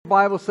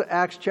Bibles to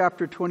Acts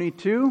chapter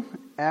 22.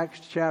 Acts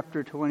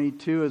chapter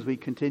 22 as we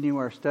continue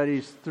our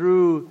studies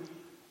through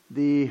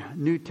the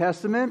New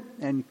Testament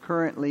and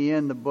currently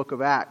in the book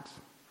of Acts.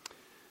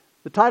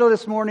 The title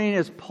this morning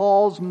is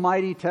Paul's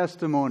Mighty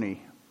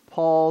Testimony.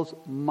 Paul's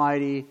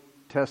Mighty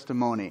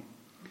Testimony.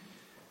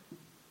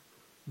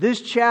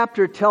 This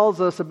chapter tells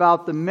us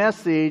about the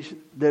message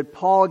that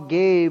Paul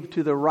gave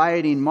to the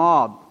rioting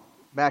mob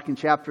back in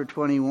chapter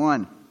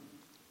 21.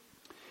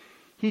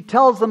 He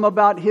tells them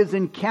about his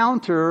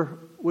encounter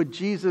with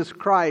Jesus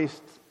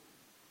Christ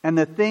and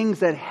the things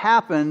that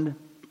happened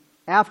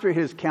after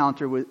his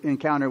encounter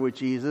with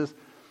Jesus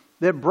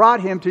that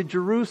brought him to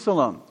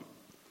Jerusalem.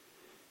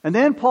 And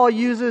then Paul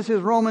uses his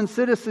Roman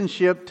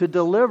citizenship to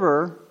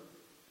deliver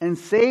and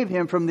save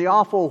him from the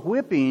awful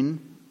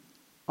whipping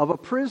of a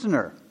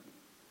prisoner.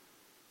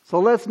 So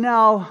let's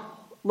now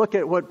look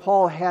at what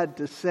Paul had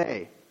to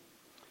say.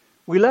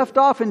 We left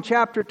off in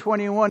chapter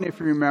 21, if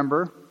you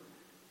remember,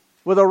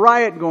 with a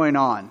riot going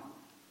on.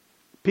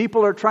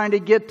 People are trying to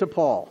get to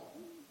Paul.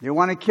 They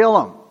want to kill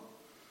him.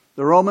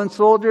 The Roman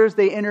soldiers,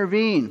 they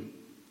intervene.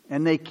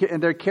 And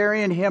they're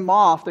carrying him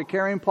off. They're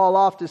carrying Paul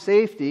off to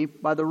safety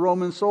by the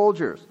Roman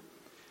soldiers.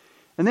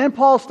 And then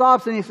Paul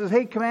stops and he says,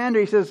 "Hey, commander,"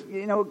 he says,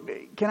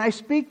 "can I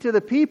speak to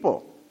the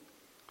people?"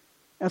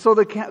 And so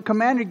the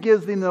commander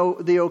gives them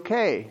the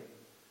okay.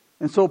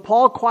 And so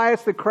Paul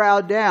quiets the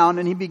crowd down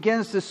and he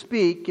begins to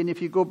speak. And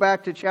if you go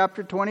back to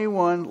chapter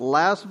 21,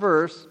 last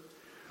verse,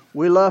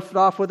 we left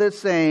off with it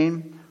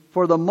saying,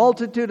 "For the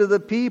multitude of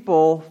the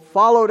people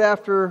followed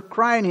after,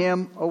 crying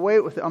him away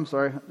with..." I'm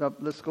sorry,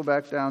 let's go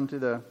back down to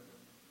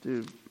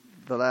the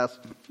last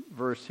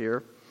verse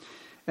here.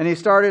 And he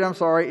started,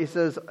 he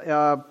says,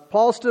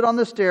 "Paul stood on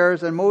the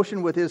stairs and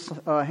motioned with his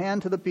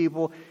hand to the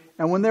people.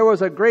 And when there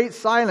was a great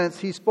silence,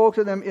 he spoke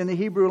to them in the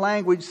Hebrew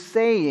language,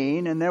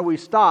 saying," and there we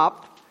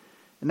stopped.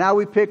 And now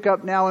we pick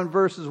up now in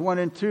verses 1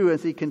 and 2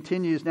 as he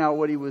continues now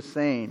what he was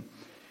saying.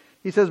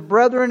 He says,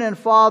 "Brethren and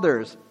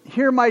fathers,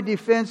 hear my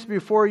defense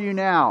before you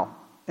now."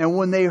 And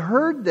when they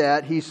heard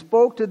that he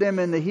spoke to them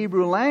in the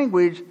Hebrew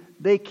language,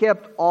 they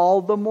kept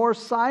all the more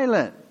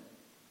silent.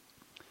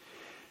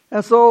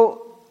 And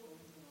so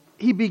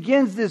he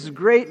begins this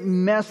great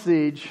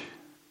message.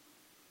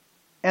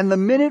 And the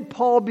minute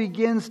Paul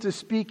begins to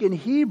speak in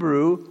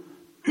Hebrew,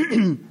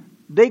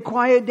 they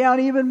quiet down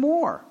even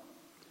more.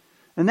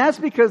 And that's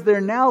because they're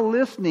now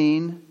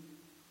listening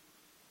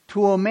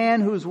to a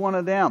man who's one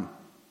of them.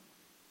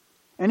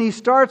 And he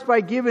starts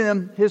by giving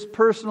them his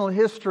personal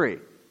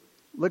history.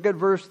 Look at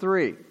verse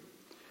 3.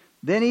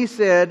 "Then he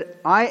said,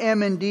 I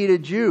am indeed a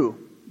Jew,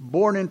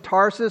 born in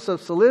Tarsus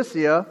of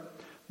Cilicia,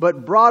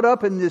 but brought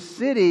up in this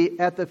city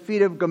at the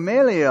feet of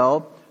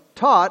Gamaliel,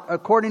 taught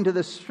according to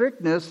the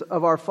strictness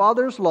of our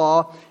father's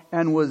law,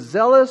 and was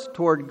zealous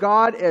toward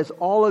God as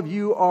all of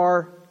you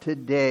are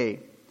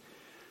today."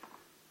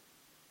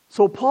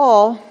 So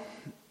Paul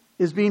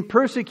is being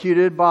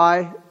persecuted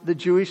by the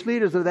Jewish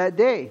leaders of that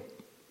day.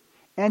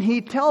 And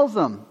he tells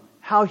them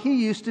how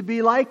he used to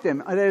be like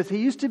them. That is, he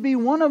used to be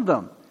one of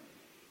them.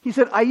 He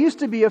said, "I used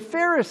to be a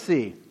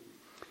Pharisee."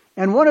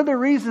 And one of the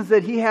reasons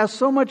that he has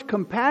so much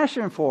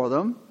compassion for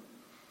them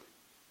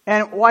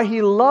and why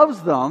he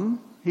loves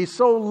them, he's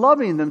so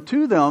loving them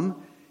to them,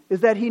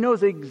 is that he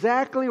knows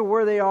exactly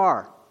where they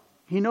are.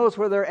 He knows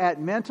where they're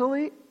at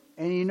mentally,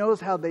 and he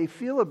knows how they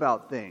feel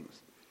about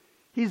things.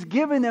 He's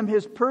given them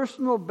his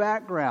personal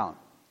background.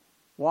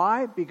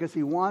 Why? Because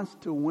he wants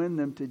to win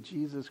them to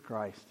Jesus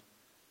Christ.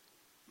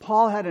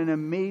 Paul had an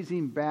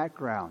amazing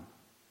background.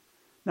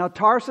 Now,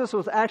 Tarsus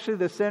was actually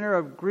the center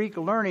of Greek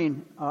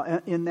learning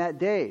in that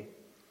day.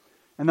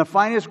 And the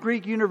finest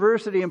Greek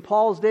university in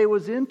Paul's day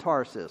was in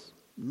Tarsus,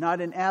 not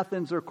in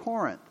Athens or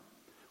Corinth,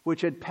 which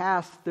had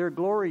passed their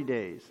glory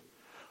days.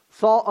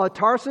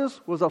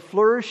 Tarsus was a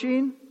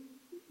flourishing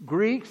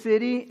Greek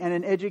city and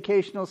an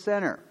educational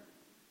center.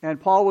 And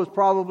Paul was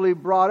probably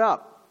brought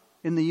up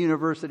in the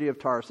University of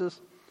Tarsus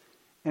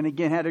and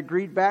again had a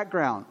Greek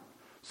background.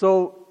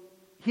 So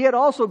he had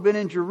also been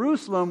in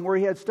Jerusalem where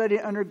he had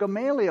studied under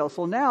Gamaliel.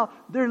 So now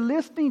they're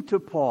listening to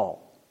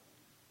Paul.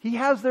 He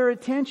has their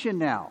attention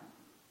now.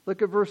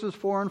 Look at verses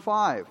 4 and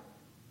 5.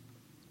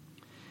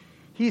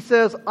 He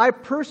says, "I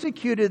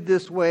persecuted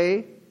this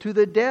way to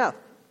the death,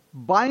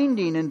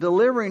 binding and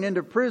delivering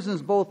into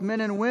prisons both men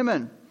and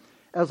women,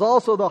 as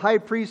also the high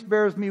priest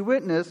bears me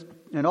witness,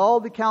 and all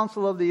the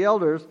council of the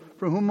elders,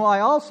 from whom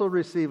I also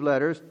received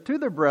letters to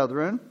the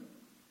brethren,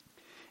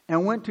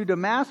 and went to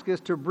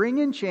Damascus to bring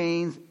in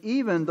chains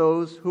even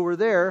those who were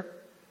there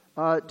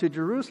to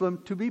Jerusalem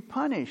to be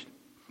punished."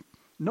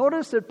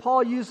 Notice that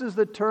Paul uses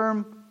the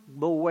term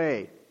 "the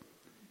way."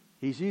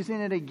 He's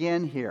using it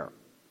again here.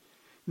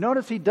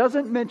 Notice he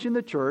doesn't mention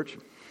the church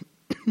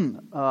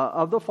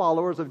of the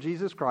followers of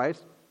Jesus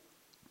Christ.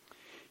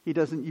 He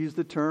doesn't use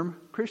the term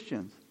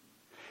Christians.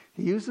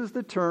 He uses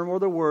the term or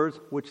the words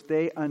which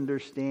they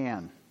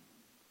understand.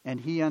 And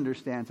he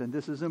understands. And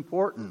this is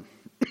important.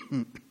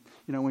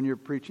 When you're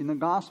preaching the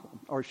gospel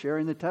or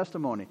sharing the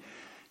testimony,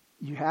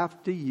 you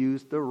have to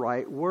use the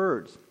right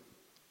words.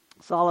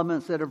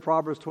 Solomon said in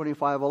Proverbs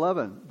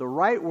 25:11, the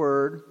right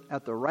word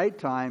at the right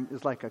time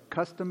is like a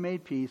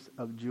custom-made piece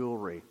of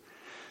jewelry.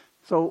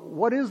 So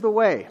what is the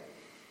way?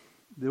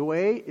 The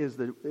way is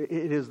it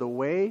is the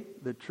way,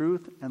 the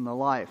truth, and the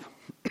life.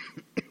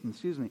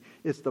 Excuse me.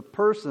 It's the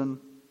person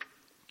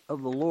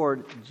of the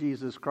Lord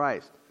Jesus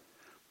Christ.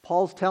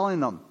 Paul's telling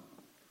them.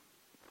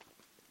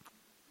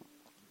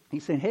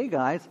 He's saying, hey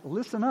guys,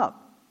 listen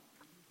up.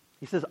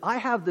 He says, I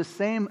have the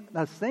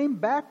same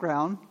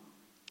background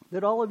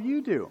that all of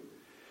you do.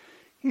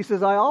 He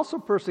says, I also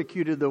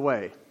persecuted the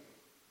way.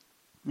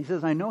 He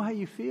says, I know how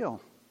you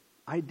feel.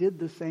 I did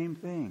the same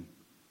thing.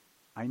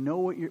 I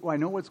know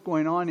what's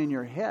going on in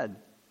your head,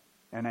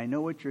 and I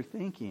know what you're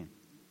thinking.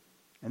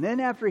 And then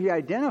after he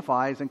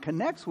identifies and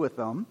connects with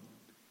them,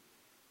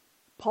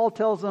 Paul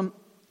tells them,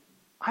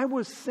 I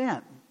was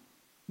sent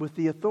with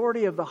the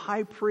authority of the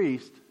high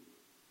priest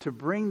to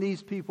bring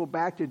these people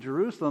back to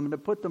Jerusalem and to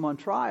put them on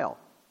trial.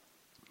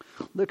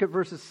 Look at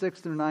verses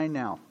 6 through 9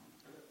 now.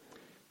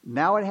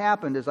 Now it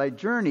happened as I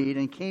journeyed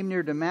and came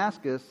near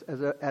Damascus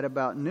at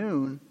about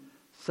noon,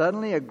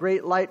 suddenly a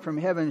great light from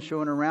heaven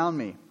shone around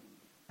me.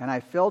 And I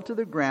fell to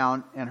the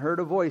ground and heard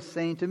a voice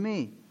saying to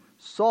me,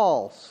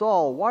 Saul,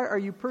 Saul, why are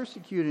you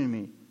persecuting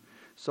me?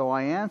 So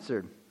I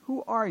answered,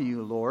 Who are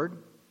you, Lord?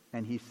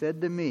 And he said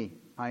to me,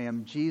 I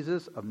am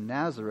Jesus of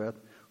Nazareth,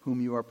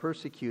 whom you are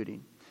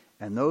persecuting.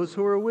 And those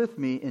who were with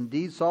me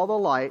indeed saw the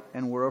light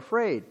and were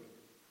afraid.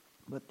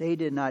 But they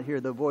did not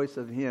hear the voice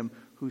of him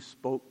who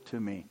spoke to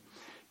me.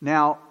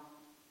 Now,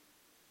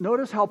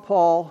 notice how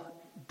Paul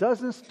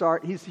doesn't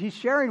start, he's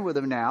sharing with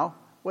them now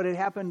what had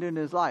happened in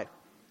his life.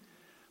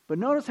 But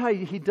notice how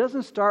he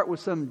doesn't start with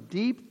some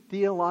deep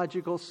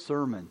theological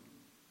sermon.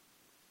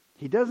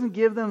 He doesn't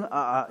give them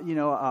a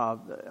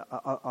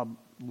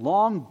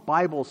long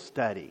Bible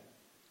study.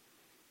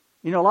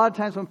 You know, a lot of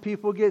times when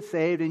people get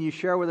saved and you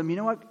share with them, you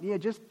know what? Yeah,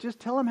 just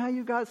tell them how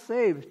you got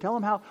saved. Tell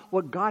them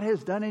what God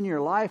has done in your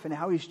life and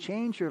how He's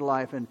changed your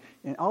life and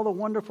all the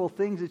wonderful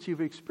things that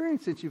you've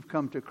experienced since you've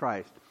come to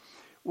Christ.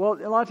 Well,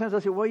 a lot of times I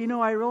say, well, you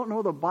know, I don't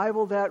know the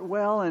Bible that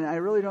well and I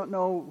really don't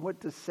know what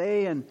to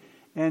say.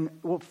 And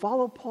well,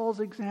 follow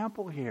Paul's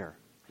example here.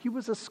 He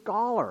was a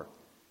scholar,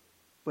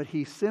 but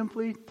he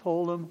simply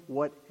told them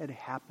what had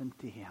happened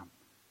to him.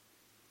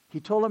 He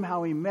told them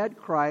how he met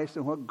Christ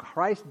and what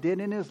Christ did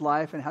in his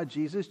life and how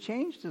Jesus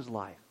changed his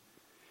life.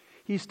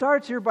 He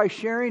starts here by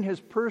sharing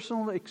his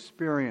personal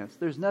experience.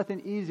 There's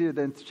nothing easier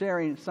than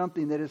sharing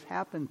something that has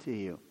happened to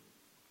you.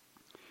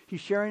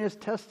 He's sharing his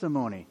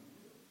testimony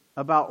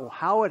about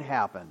how it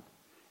happened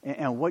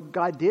and what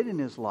God did in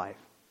his life.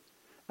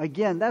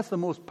 Again, that's the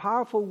most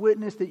powerful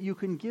witness that you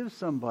can give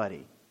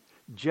somebody.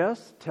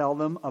 Just tell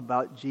them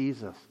about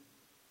Jesus.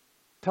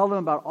 Tell them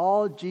about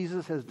all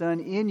Jesus has done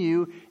in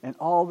you and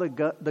all the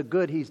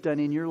good He's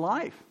done in your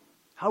life.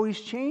 How He's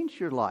changed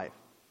your life.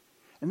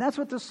 And that's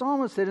what the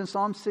psalmist said in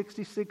Psalm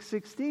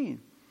 66:16.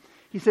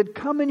 He said,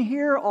 Come and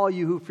hear, all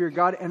you who fear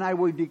God, and I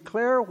will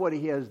declare what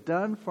He has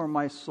done for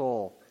my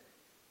soul.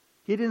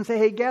 He didn't say,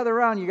 hey, gather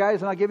around, you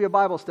guys, and I'll give you a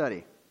Bible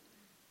study.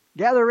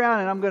 Gather around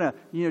and I'm going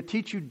to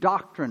teach you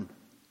doctrine.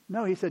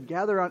 No, He said,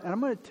 gather around and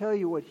I'm going to tell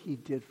you what He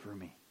did for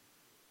me.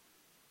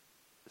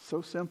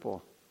 So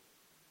simple.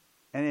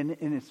 And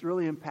it's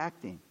really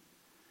impacting.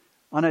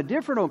 On a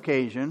different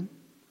occasion,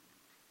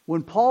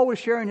 when Paul was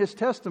sharing his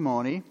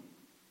testimony,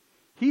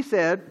 he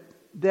said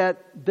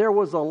that there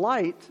was a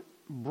light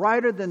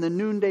brighter than the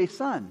noonday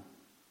sun.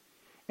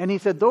 And he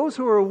said, those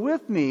who were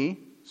with me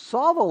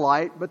saw the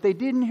light, but they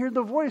didn't hear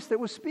the voice that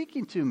was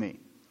speaking to me.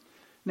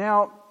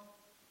 Now,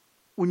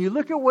 when you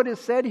look at what is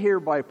said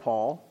here by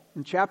Paul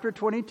in chapter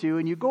 22,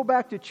 and you go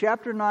back to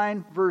chapter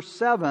 9, verse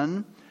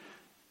 7,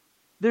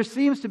 there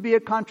seems to be a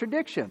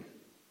contradiction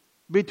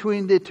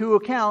between the two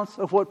accounts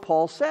of what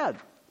Paul said.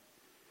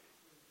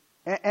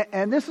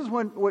 And this is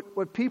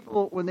what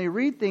people, when they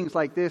read things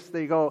like this,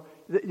 they go,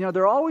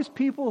 there are always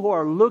people who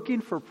are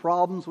looking for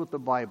problems with the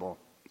Bible.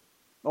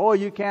 Oh,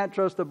 you can't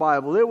trust the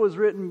Bible. It was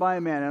written by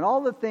man, and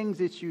all the things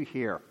that you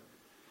hear.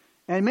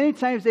 And many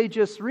times they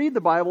just read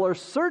the Bible or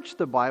search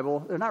the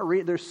Bible.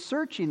 They're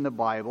searching the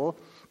Bible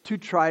to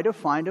try to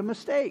find a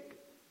mistake,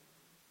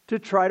 to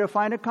try to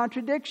find a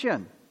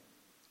contradiction.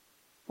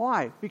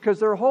 Why?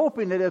 Because they're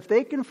hoping that if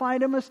they can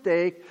find a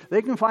mistake,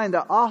 they can find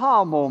the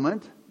aha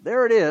moment,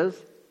 there it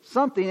is,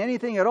 something,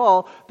 anything at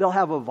all, they'll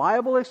have a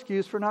viable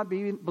excuse for not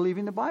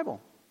believing the Bible.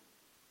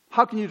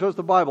 How can you trust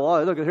the Bible?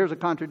 Oh, look, here's a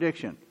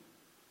contradiction.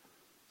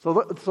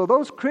 So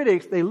those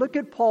critics, they look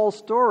at Paul's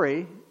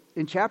story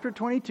in chapter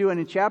 22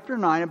 and in chapter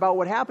 9 about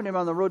what happened to him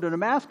on the road to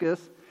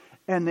Damascus,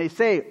 and they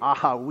say,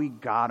 aha, we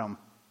got him.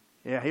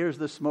 Yeah, here's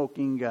the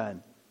smoking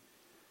gun.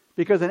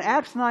 Because in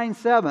Acts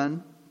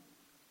 9:7,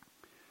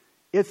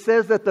 it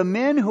says that the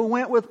men who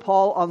went with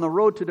Paul on the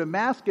road to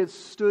Damascus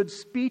stood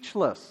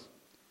speechless.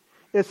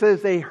 It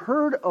says they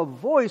heard a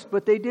voice,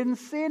 but they didn't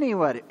see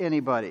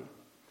anybody.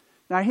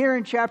 Now here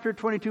in chapter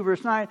 22,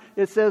 verse 9,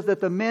 it says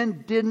that the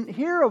men didn't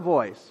hear a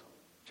voice.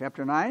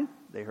 Chapter 9,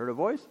 they heard a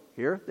voice.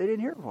 Here, they didn't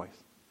hear a voice.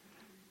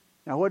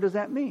 Now what does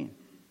that mean?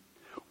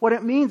 What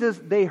it means is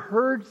they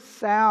heard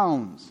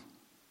sounds,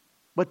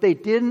 but they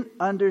didn't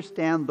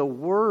understand the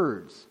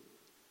words.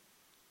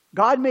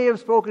 God may have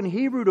spoken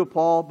Hebrew to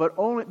Paul, but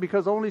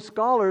only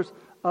scholars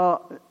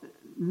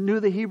knew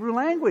the Hebrew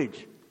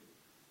language.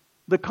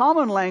 The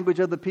common language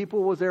of the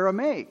people was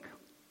Aramaic.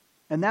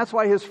 And that's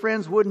why his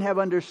friends wouldn't have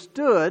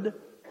understood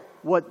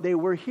what they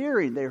were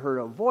hearing. They heard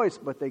a voice,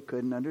 but they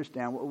couldn't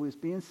understand what was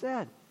being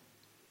said.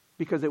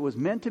 Because it was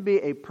meant to be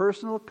a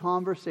personal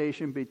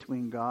conversation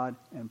between God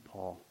and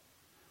Paul.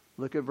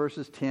 Look at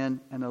verses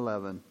 10 and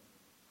 11.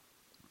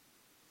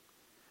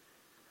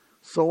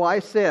 So I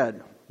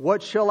said,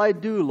 what shall I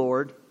do,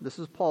 Lord? This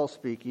is Paul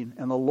speaking.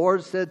 And the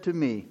Lord said to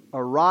me,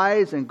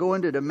 arise and go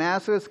into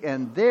Damascus,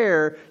 and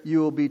there you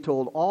will be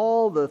told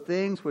all the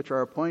things which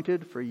are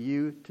appointed for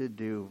you to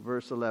do.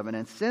 Verse 11.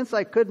 And since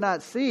I could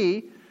not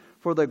see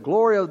for the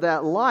glory of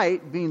that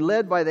light, being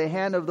led by the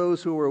hand of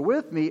those who were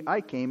with me,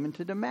 I came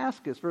into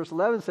Damascus. Verse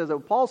 11 says that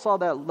Paul saw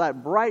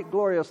that bright,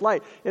 glorious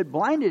light. It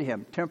blinded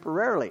him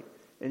temporarily,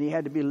 and he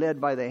had to be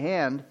led by the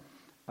hand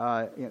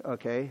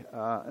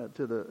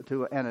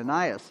to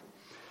Ananias.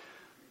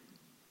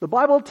 The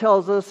Bible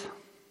tells us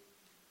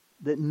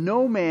that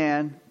no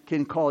man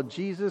can call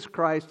Jesus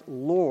Christ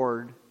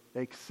Lord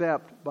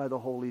except by the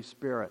Holy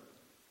Spirit.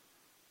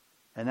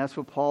 And that's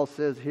what Paul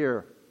says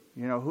here.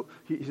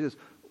 He says,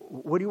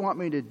 what do you want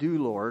me to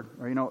do, Lord?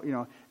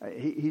 Or,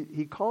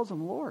 he calls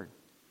him Lord.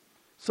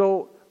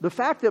 So the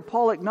fact that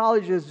Paul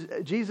acknowledges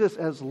Jesus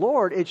as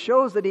Lord, it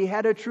shows that he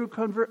had a true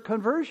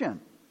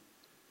conversion.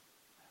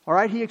 All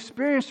right, he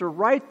experienced it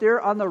right there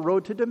on the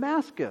road to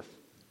Damascus.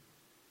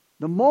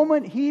 The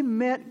moment he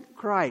met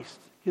Christ,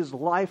 his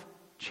life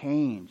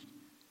changed.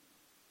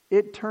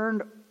 It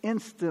turned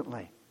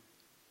instantly.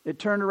 It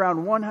turned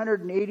around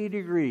 180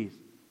 degrees.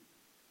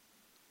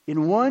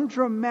 In one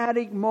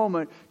dramatic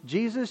moment,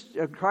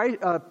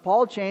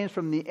 Paul changed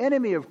from the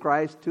enemy of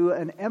Christ to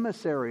an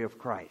emissary of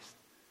Christ.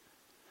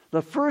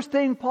 The first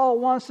thing Paul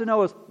wants to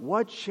know is,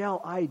 what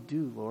shall I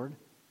do, Lord?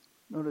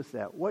 Notice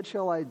that. What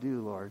shall I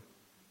do, Lord?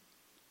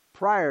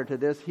 Prior to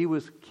this, he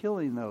was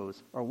killing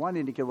those, or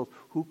wanting to kill those,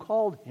 who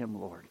called him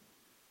Lord.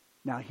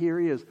 Now here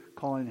he is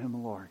calling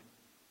him Lord.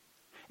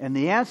 And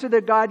the answer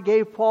that God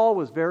gave Paul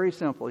was very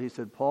simple. He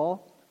said,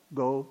 Paul,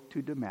 go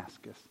to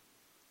Damascus.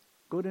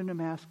 Go to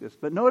Damascus.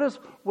 But notice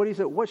what he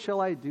said, what shall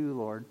I do,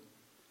 Lord?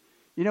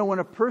 When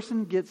a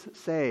person gets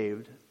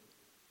saved,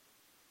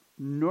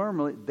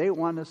 normally they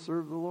want to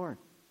serve the Lord.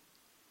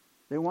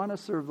 They want to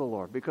serve the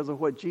Lord because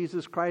of what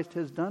Jesus Christ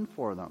has done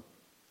for them.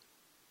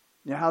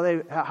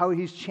 How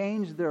he's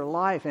changed their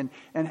life, and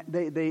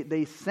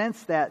they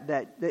sense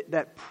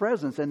that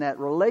presence and that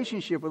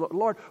relationship with the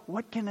Lord.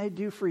 What can I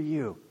do for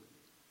you?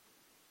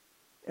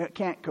 I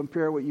can't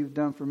compare what you've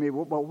done for me,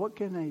 but what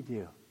can I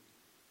do?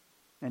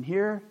 And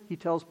here he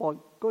tells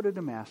Paul, go to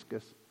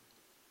Damascus.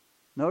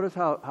 Notice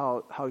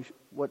how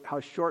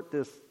short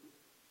this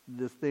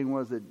thing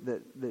was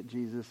that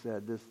Jesus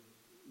said,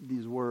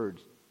 these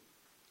words.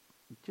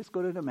 Just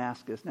go to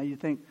Damascus. Now you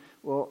think,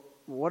 well,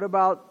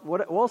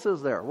 what else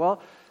is there?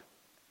 Well,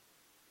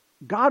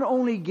 God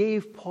only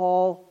gave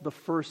Paul the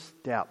first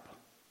step.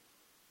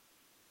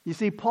 You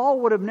see, Paul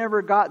would have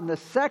never gotten the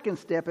second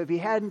step if he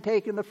hadn't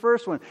taken the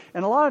first one.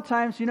 And a lot of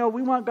times, we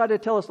want God to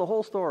tell us the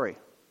whole story.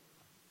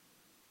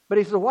 But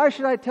he says, why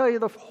should I tell you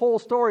the whole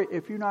story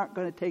if you're not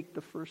going to take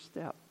the first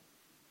step?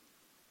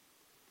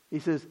 He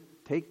says,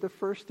 take the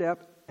first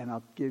step, and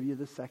I'll give you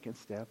the second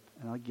step,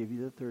 and I'll give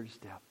you the third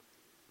step.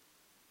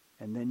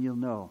 And then you'll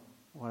know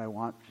what I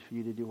want for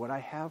you to do, what I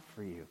have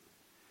for you.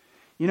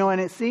 And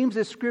it seems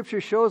that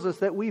Scripture shows us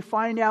that we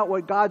find out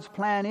what God's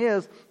plan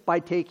is by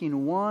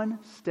taking one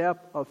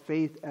step of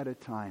faith at a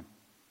time.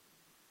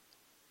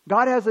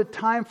 God has a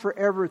time for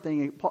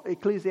everything.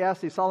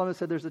 Ecclesiastes, Solomon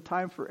said there's a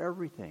time for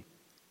everything.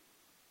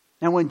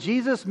 And when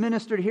Jesus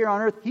ministered here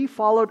on earth, he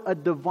followed a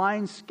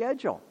divine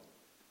schedule.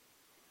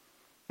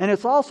 And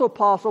it's also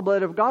possible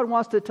that if God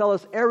wants to tell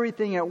us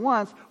everything at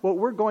once, that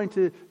we're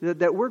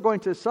going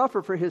to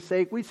suffer for his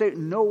sake, we say,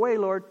 no way,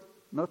 Lord,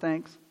 no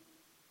thanks.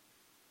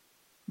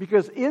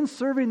 Because in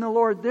serving the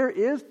Lord, there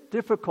is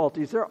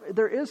difficulties,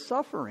 there is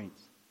sufferings.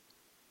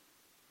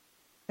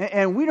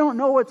 And we don't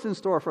know what's in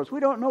store for us. We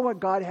don't know what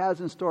God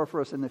has in store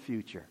for us in the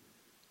future.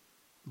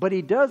 But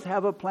he does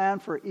have a plan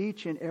for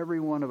each and every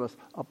one of us.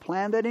 A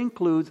plan that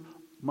includes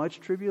much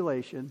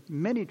tribulation,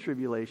 many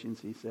tribulations,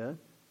 he said.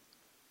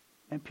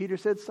 And Peter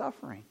said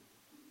suffering.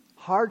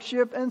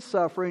 Hardship and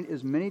suffering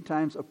is many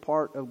times a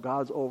part of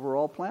God's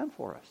overall plan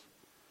for us.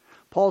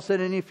 Paul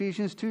said in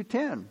Ephesians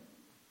 2:10,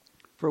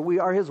 for we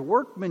are his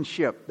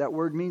workmanship. That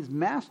word means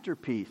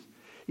masterpiece.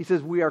 He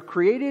says we are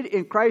created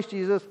in Christ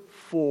Jesus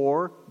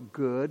for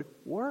good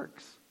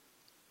works.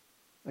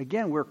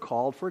 Again, we're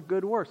called for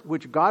good works,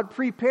 which God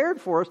prepared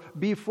for us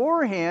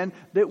beforehand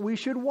that we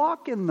should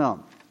walk in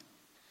them.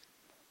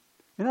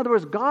 In other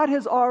words, God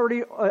has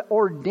already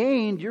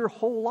ordained your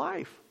whole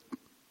life.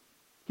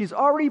 He's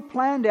already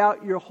planned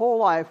out your whole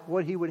life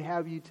what he would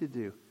have you to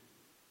do.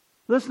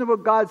 Listen to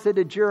what God said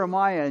to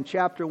Jeremiah in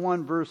chapter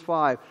 1, verse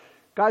 5.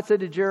 God said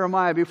to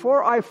Jeremiah,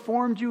 before I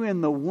formed you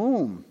in the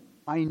womb,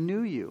 I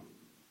knew you.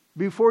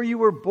 Before you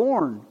were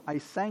born, I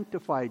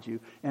sanctified you,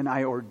 and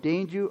I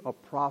ordained you a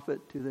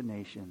prophet to the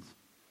nations.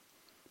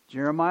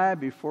 Jeremiah,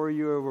 before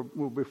you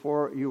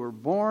were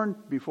born,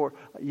 before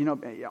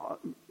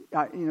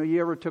you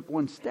ever took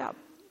one step,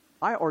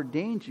 I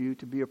ordained you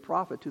to be a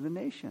prophet to the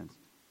nations.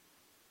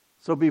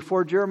 So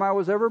before Jeremiah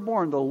was ever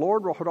born, the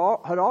Lord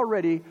had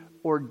already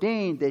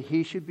ordained that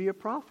he should be a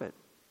prophet.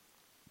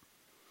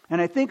 And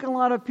I think a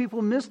lot of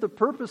people miss the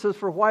purposes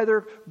for why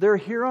they're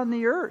here on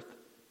the earth.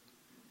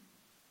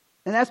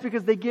 And that's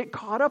because they get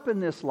caught up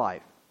in this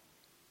life.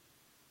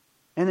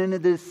 And in the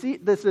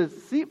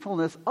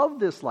deceitfulness of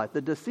this life,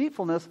 the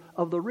deceitfulness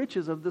of the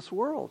riches of this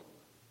world.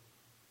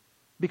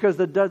 Because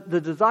the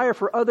desire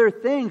for other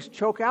things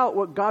choke out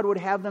what God would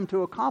have them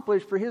to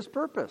accomplish for His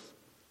purpose.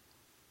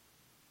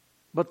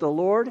 But the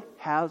Lord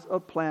has a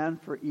plan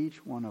for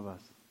each one of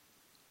us.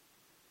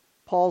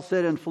 Paul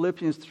said in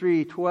Philippians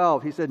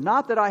 3:12, he said,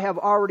 not that I have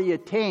already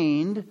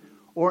attained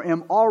or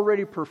am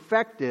already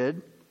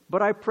perfected,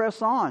 but I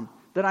press on,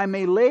 that I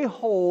may lay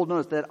hold,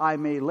 notice, that I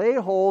may lay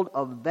hold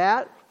of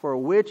that for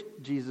which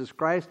Jesus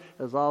Christ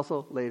has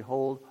also laid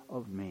hold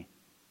of me.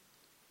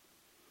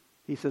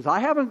 He says, I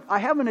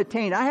haven't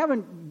attained, I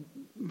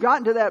haven't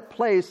gotten to that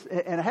place,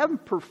 and I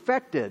haven't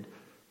perfected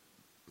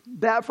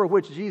that for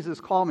which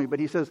Jesus called me. But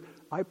he says,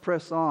 I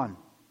press on,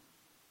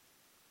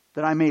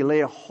 that I may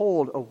lay a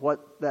hold of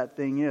what that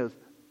thing is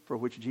for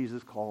which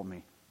Jesus called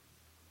me.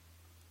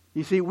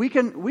 You see, we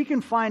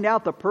can find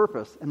out the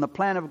purpose and the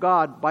plan of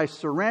God by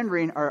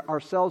surrendering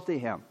ourselves to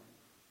Him,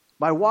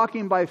 by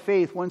walking by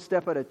faith one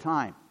step at a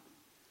time.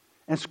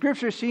 And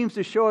Scripture seems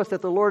to show us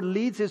that the Lord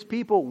leads His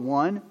people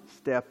one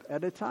step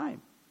at a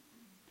time.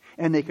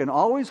 And they can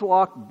always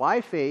walk by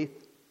faith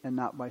and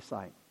not by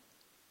sight.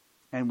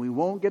 And we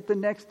won't get the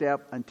next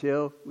step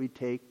until we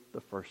take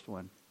the first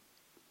one.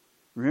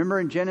 Remember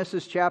in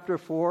Genesis chapter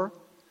 4,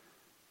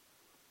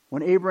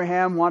 when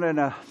Abraham wanted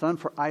a son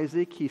for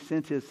Isaac, he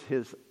sent his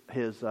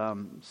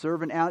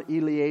servant out,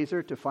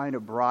 Eliezer, to find a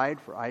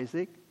bride for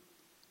Isaac.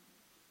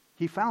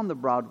 He found the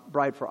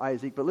bride for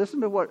Isaac, but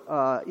listen to what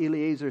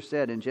Eliezer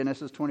said in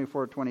Genesis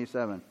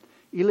 24:27.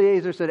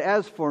 Eliezer said,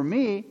 as for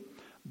me,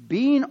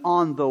 being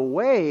on the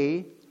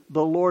way,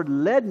 the Lord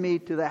led me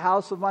to the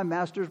house of my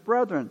master's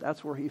brethren.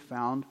 That's where he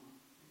found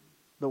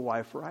the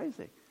wife for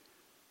Isaac.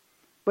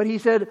 But he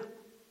said,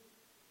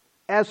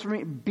 as for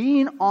me,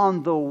 being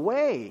on the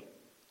way,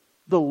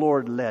 the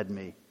Lord led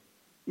me.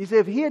 He said,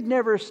 if he had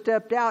never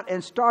stepped out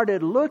and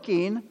started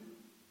looking,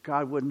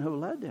 God wouldn't have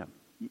led him.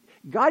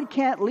 God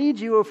can't lead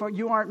you if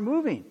you aren't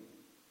moving.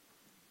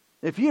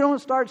 If you don't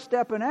start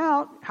stepping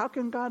out, how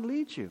can God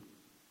lead you?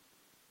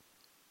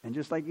 And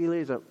just like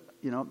Eliezer,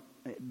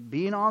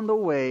 being on the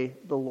way,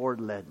 the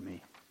Lord led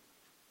me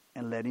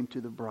and led him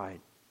to the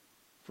bride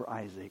for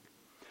Isaac.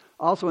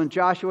 Also in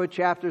Joshua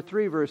chapter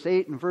 3, verse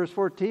 8 and verse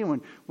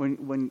 14,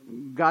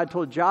 when God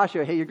told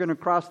Joshua, hey, you're going to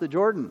cross the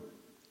Jordan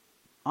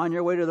on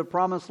your way to the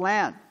promised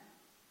land.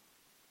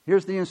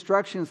 Here's the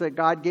instructions that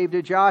God gave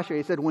to Joshua.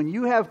 He said, when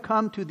you have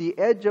come to the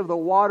edge of the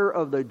water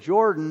of the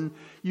Jordan,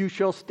 you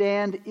shall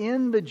stand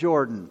in the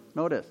Jordan.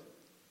 Notice.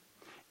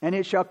 And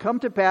it shall come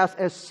to pass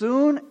as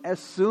soon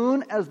as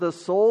the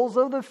soles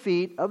of the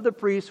feet of the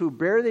priests who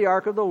bear the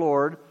ark of the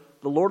Lord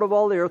of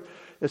all the earth,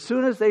 as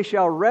soon as they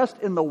shall rest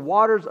in the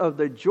waters of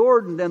the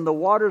Jordan, then the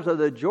waters of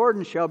the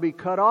Jordan shall be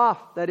cut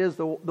off. That is,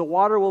 the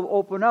water will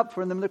open up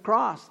for them to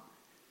cross.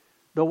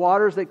 The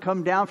waters that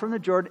come down from the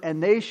Jordan,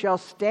 and they shall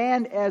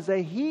stand as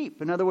a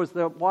heap. In other words,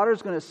 the water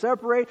is going to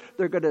separate.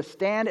 They're going to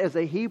stand as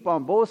a heap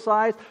on both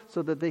sides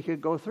so that they could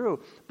go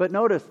through. But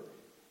notice,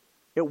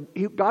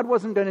 God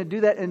wasn't going to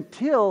do that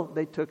until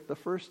they took the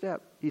first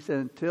step. He said,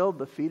 until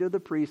the feet of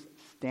the priests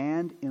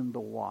stand in the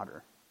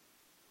water.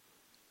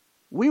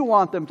 We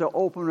want them to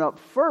open up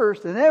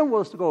first, and then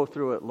we'll go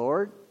through it,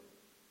 Lord.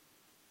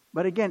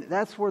 But again,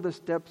 that's where the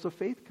steps of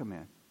faith come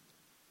in.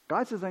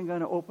 God says, I'm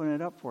going to open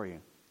it up for you.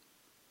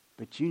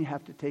 But you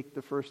have to take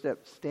the first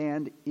step.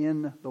 Stand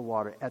in the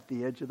water at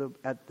the edge of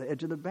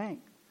the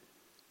bank.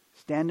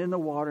 Stand in the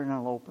water and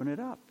I'll open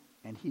it up.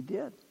 And he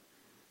did.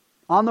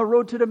 On the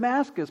road to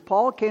Damascus,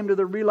 Paul came to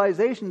the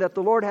realization that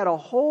the Lord had a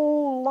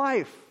whole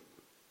life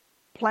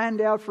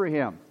planned out for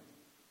him.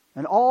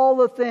 And all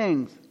the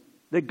things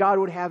that God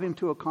would have him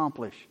to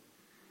accomplish.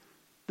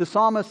 The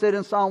psalmist said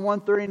in Psalm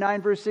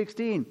 139 verse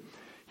 16,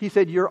 he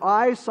said, your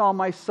eyes saw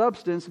my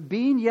substance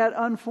being yet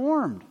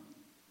unformed.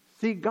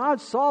 See, God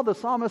saw the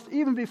psalmist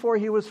even before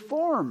he was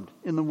formed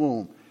in the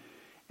womb.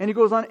 And he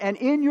goes on, and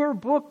in your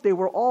book they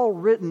were all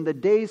written, the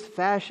days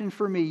fashioned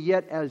for me,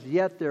 yet as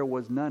yet there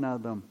was none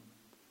of them.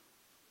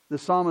 The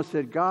psalmist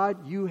said,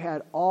 God, you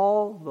had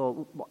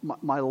all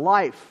my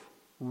life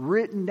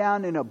written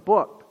down in a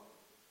book,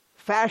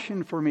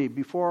 fashioned for me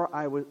before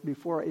I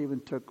even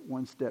took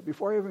one step,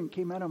 before I even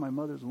came out of my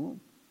mother's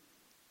womb.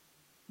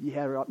 You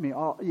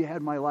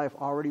had my life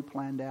already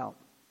planned out.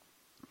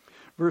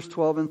 Verse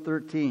 12 and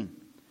 13.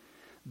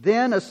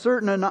 Then a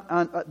certain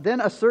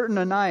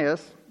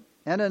Ananias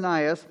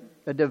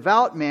a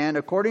devout man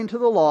according to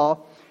the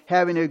law,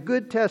 having a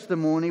good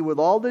testimony with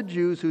all the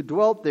Jews who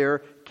dwelt there,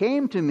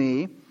 came to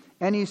me,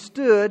 and he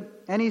stood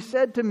and he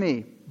said to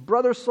me,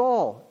 Brother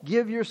Saul,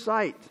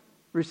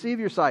 receive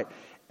your sight.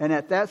 And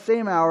at that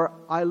same hour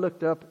I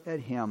looked up at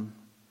him.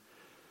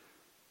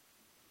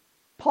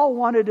 Paul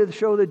wanted to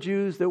show the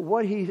Jews that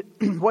what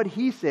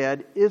he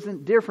said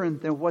isn't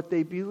different than what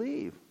they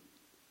believe.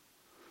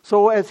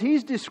 So as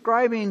he's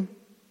described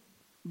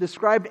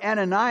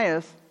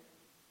Ananias,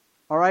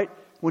 all right,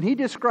 when he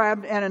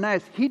described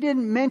Ananias, he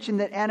didn't mention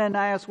that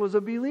Ananias was a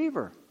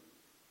believer.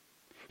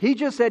 He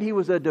just said he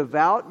was a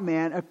devout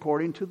man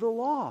according to the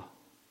law.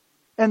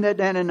 And that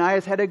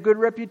Ananias had a good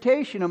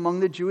reputation among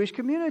the Jewish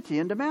community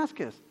in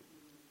Damascus.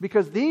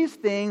 Because these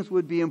things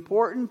would be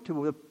important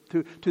to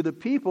the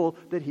people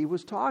that he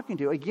was talking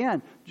to.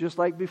 Again, just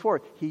like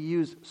before, he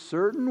used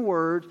certain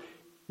words,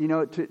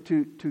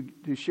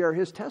 to share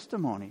his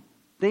testimony.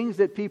 Things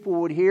that people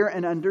would hear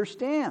and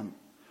understand.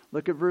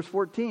 Look at verse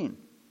 14.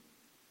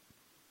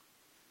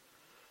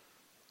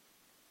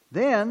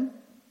 Then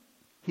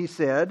he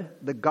said,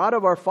 the God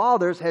of our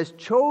fathers has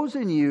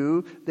chosen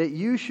you that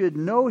you should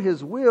know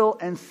his will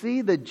and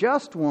see the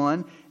just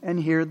one and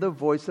hear the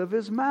voice of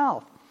his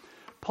mouth.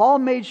 Paul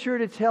made sure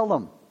to tell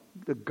them,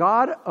 the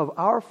God of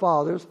our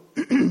fathers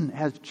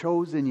has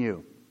chosen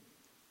you.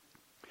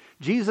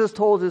 Jesus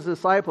told his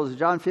disciples,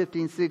 John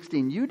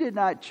 15:16, you did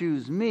not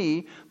choose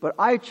me, but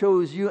I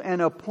chose you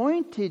and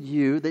appointed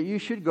you that you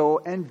should go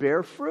and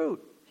bear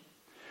fruit.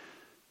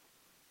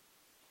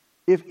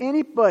 If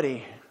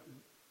anybody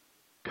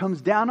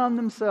comes down on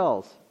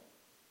themselves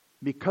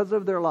because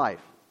of their life,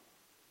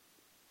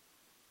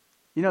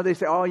 they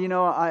say,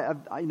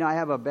 I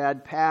have a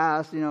bad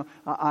past.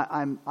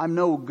 I'm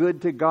no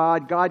good to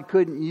God. God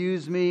couldn't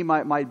use me.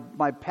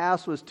 My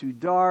past was too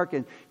dark,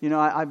 and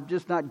I'm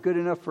just not good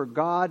enough for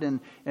God. And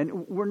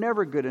we're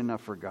never good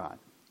enough for God.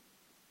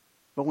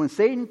 But when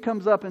Satan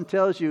comes up and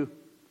tells you,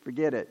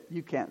 forget it,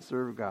 you can't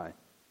serve God.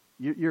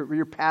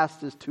 Your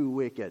past is too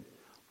wicked.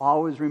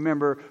 Always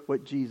remember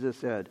what Jesus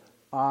said.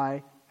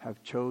 I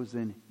have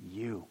chosen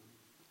you.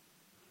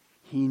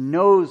 He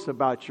knows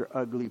about your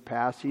ugly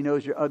past. He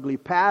knows your ugly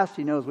past.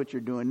 He knows what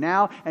you're doing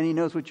now. And He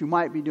knows what you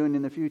might be doing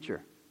in the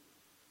future.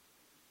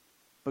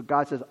 But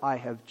God says, I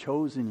have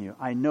chosen you.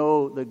 I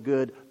know the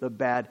good, the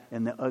bad,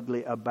 and the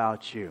ugly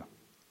about you.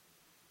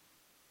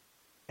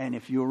 And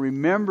if you'll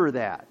remember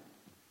that,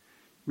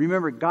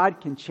 remember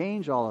God can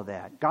change all of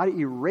that. God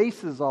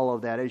erases all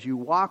of that as you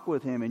walk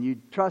with Him and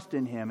you trust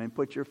in Him and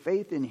put your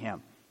faith in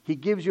Him. He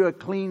gives you a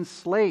clean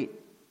slate.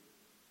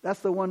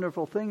 That's the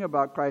wonderful thing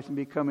about Christ and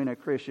becoming a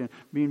Christian,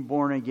 being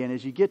born again,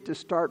 is you get to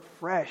start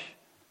fresh,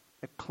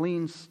 a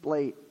clean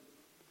slate.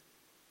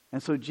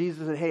 And so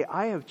Jesus said, hey,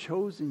 I have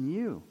chosen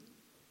you.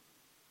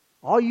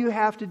 All you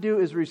have to do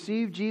is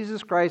receive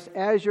Jesus Christ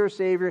as your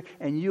Savior,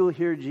 and you'll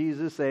hear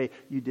Jesus say,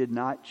 you did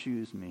not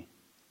choose me.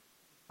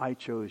 I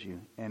chose you,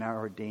 and I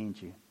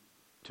ordained you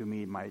to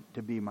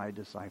be my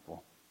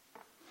disciple.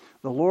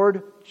 The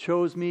Lord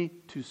chose me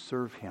to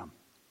serve Him,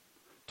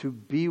 to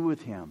be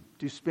with Him,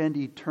 to spend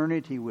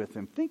eternity with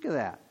Him. Think of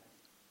that.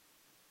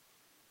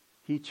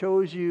 He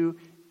chose you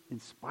in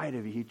spite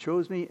of you. He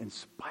chose me in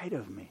spite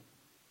of me.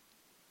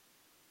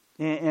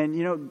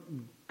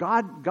 And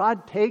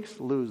God takes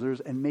losers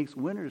and makes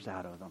winners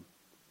out of them.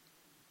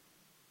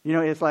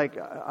 It's like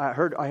I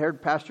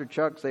heard Pastor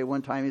Chuck say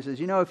one time. He says,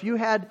 if you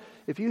had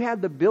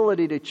the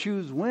ability to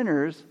choose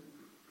winners,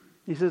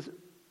 he says,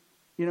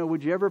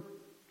 would you ever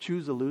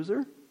choose a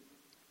loser?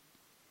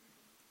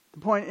 The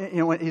point,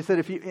 when he said,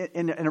 if you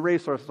in a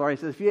racehorse, he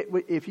says,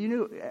 if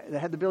you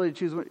had the ability to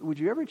choose, would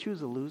you ever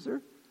choose a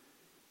loser?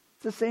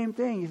 It's the same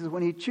thing. He says,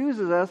 when He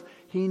chooses us,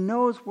 He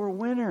knows we're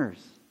winners.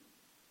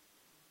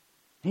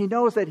 He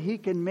knows that He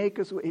can make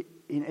us,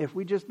 if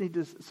we just need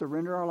to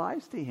surrender our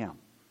lives to Him.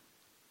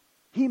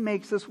 He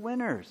makes us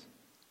winners.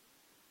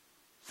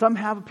 Some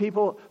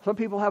people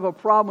have a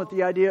problem with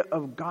the idea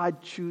of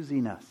God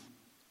choosing us.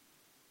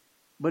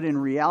 But in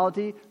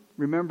reality,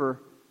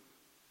 remember,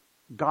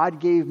 God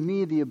gave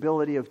me the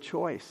ability of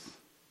choice.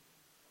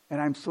 And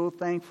I'm so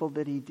thankful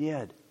that He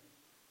did.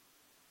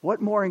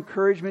 What more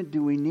encouragement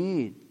do we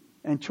need?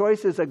 And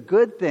choice is a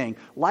good thing.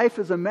 Life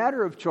is a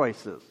matter of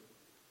choices.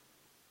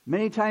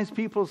 Many times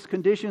people's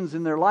conditions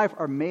in their life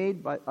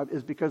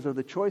is because of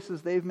the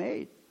choices they've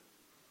made.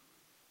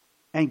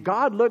 And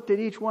God looked at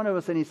each one of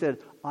us and He said,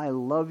 I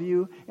love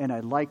you and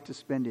I'd like to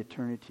spend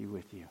eternity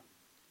with you.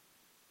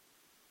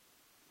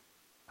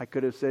 I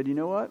could have said, you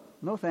know what?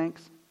 No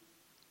thanks.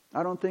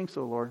 I don't think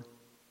so, Lord.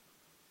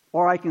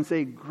 Or I can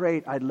say,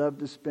 great, I'd love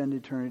to spend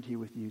eternity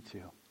with you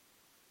too.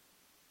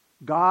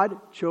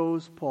 God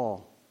chose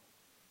Paul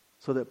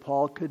so that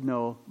Paul could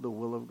know the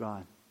will of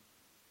God.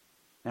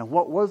 And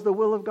what was the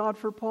will of God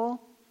for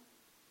Paul?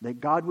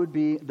 That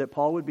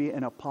Paul would be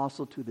an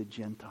apostle to the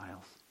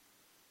Gentiles.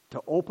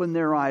 To open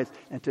their eyes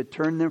and to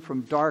turn them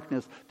from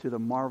darkness to the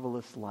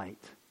marvelous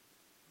light.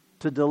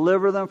 To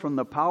deliver them from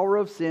the power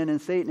of sin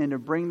and Satan and to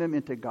bring them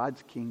into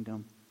God's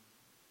kingdom.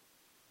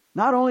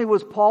 Not only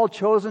was Paul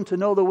chosen to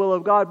know the will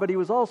of God, but he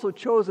was also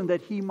chosen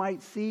that he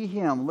might see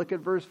Him. Look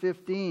at verse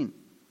 15.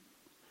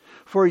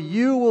 For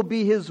you will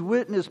be His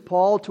witness,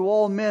 Paul, to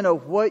all men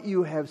of what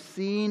you have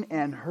seen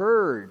and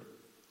heard.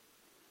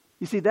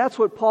 You see, that's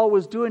what Paul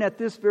was doing at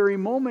this very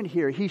moment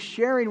here. He's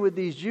sharing with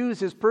these Jews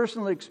his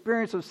personal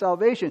experience of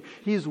salvation.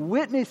 He's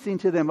witnessing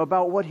to them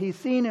about what he's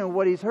seen and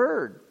what he's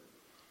heard.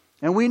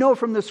 And we know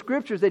from the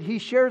Scriptures that he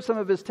shared some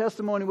of his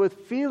testimony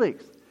with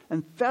Felix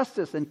and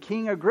Festus and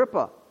King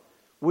Agrippa.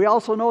 We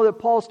also know that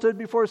Paul stood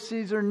before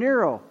Caesar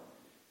Nero.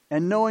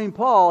 And knowing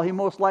Paul, he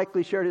most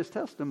likely shared his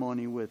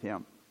testimony with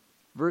him.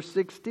 Verse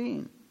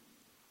 16.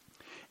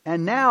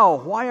 And now,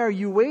 why are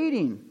you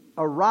waiting?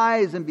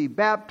 Arise and be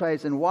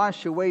baptized and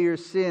wash away your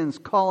sins,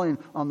 calling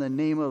on the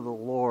name of the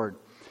Lord.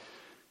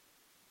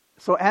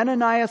 So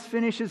Ananias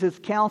finishes his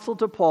counsel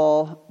to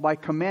Paul by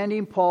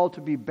commanding Paul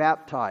to be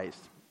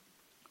baptized.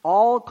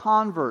 All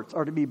converts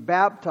are to be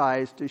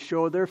baptized to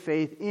show their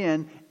faith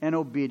in and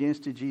obedience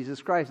to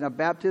Jesus Christ. Now,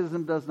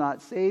 baptism does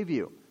not save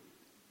you,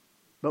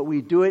 but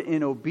we do it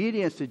in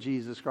obedience to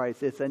Jesus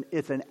Christ. It's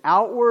an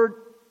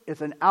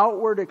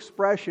outward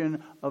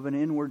expression of an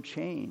inward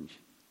change.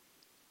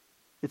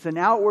 It's an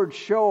outward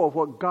show of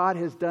what God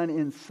has done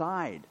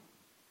inside.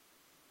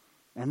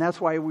 And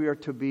that's why we are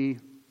to be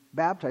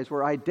baptized.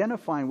 We're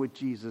identifying with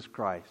Jesus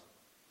Christ.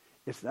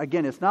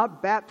 It's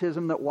not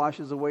baptism that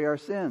washes away our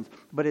sins,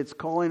 but it's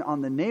calling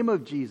on the name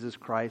of Jesus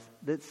Christ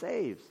that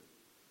saves.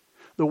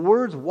 The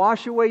words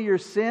wash away your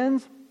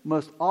sins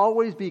must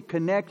always be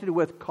connected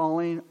with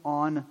calling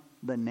on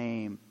the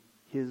name,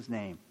 His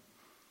name.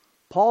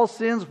 Paul's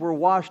sins were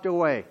washed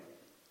away,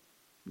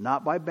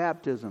 not by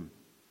baptism,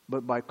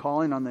 but by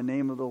calling on the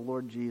name of the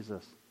Lord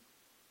Jesus.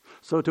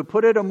 So to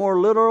put it a more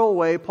literal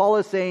way, Paul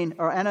is saying,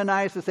 or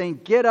Ananias is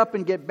saying, get up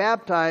and get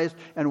baptized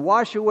and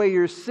wash away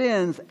your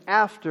sins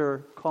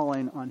after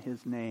calling on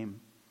His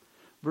name.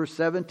 Verse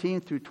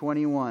 17 through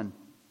 21.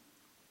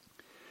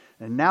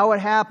 And now it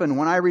happened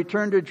when I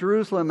returned to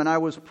Jerusalem and I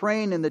was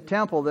praying in the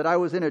temple that I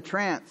was in a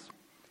trance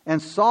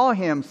and saw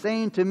him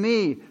saying to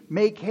me,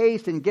 make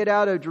haste and get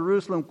out of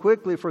Jerusalem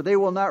quickly, for they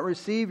will not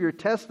receive your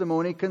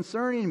testimony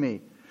concerning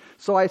me.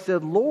 So I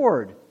said,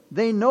 Lord,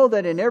 they know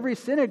that in every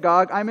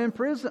synagogue I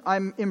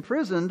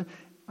imprisoned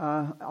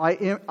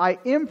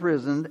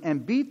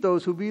and beat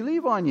those who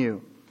believe on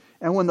you.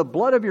 And when the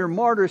blood of your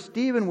martyr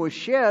Stephen was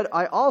shed,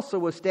 I also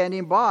was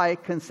standing by,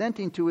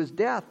 consenting to his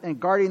death and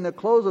guarding the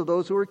clothes of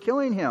those who were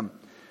killing him.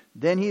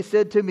 Then he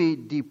said to me,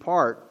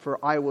 depart,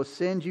 for I will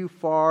send you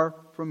far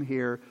from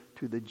here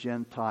to the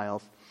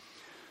Gentiles.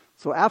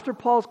 So after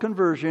Paul's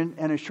conversion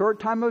and a short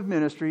time of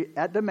ministry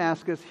at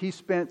Damascus, he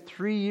spent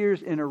 3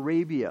 years in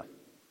Arabia.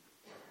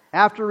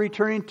 After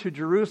returning to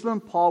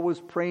Jerusalem, Paul was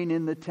praying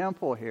in the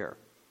temple here.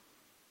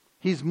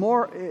 Here's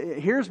more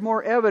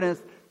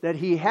evidence that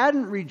he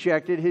hadn't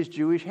rejected his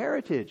Jewish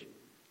heritage,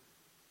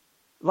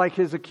 like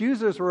his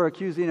accusers were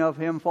accusing of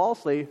him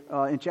falsely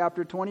in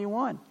chapter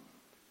 21.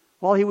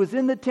 While he was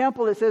in the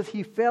temple, it says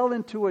he fell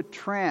into a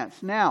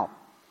trance. Now,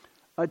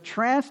 a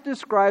trance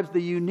describes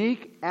the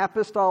unique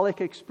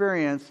apostolic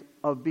experience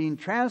of being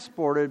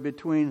transported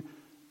between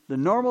the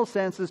normal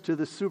senses to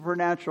the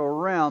supernatural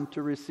realm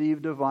to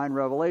receive divine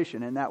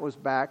revelation. And that was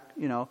back,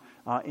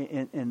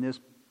 in this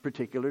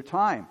particular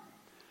time.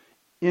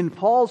 In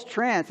Paul's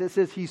trance, it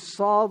says he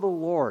saw the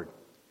Lord.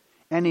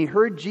 And he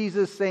heard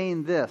Jesus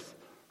saying this,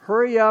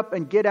 hurry up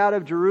and get out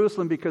of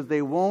Jerusalem because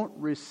they won't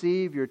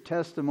receive your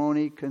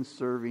testimony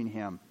concerning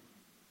him.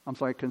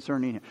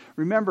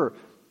 Remember,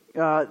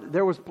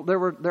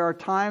 there are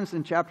times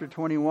in chapter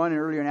 21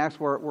 and earlier in Acts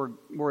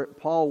where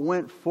Paul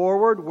went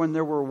forward when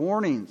there were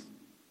warnings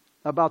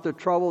about the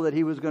trouble that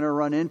he was going to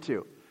run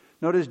into.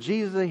 Notice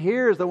Jesus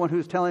here is the one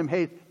who's telling him,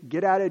 hey,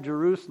 get out of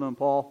Jerusalem,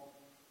 Paul.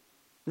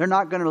 They're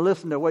not going to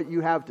listen to what you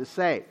have to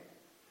say.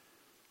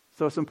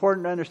 So it's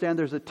important to understand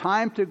there's a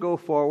time to go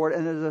forward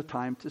and there's a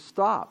time to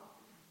stop.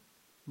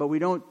 But we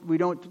don't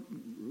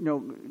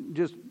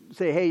just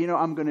say, hey,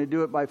 I'm going to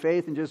do it by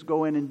faith and just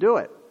go in and do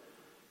it.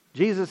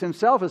 Jesus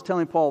himself is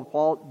telling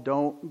Paul,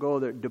 don't go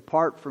there.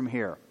 Depart from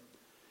here.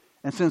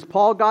 And since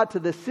Paul got to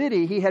the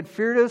city, he had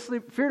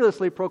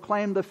fearlessly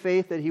proclaimed the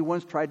faith that he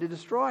once tried to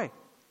destroy.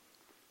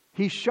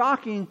 He's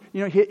shocking,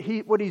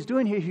 what he's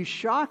doing here, he's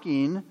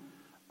shocking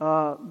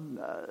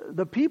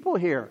the people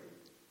here.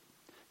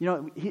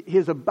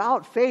 His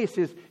about face,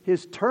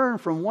 his turn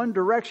from one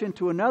direction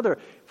to another,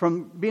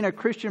 from being a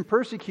Christian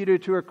persecutor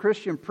to a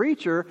Christian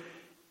preacher,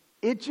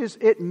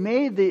 it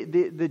made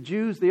the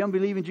Jews, the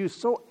unbelieving Jews,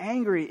 so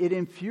angry, it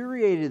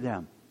infuriated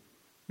them.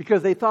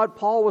 Because they thought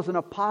Paul was an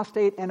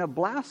apostate and a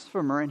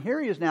blasphemer. And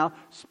here he is now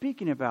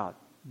speaking about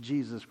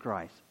Jesus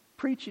Christ,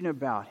 preaching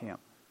about him.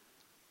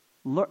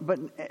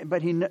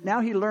 But now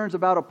he learns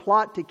about a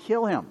plot to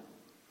kill him.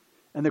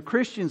 And the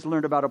Christians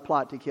learned about a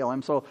plot to kill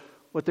him. So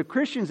what the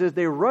Christians is,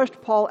 they rushed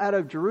Paul out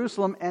of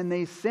Jerusalem and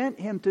they sent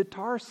him to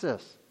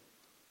Tarsus.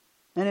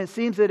 And it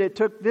seems that it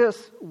took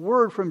this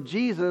word from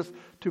Jesus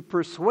to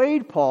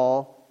persuade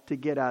Paul to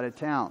get out of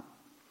town.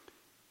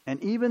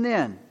 And even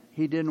then,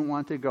 he didn't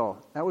want to go.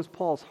 That was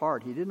Paul's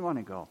heart. He didn't want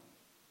to go.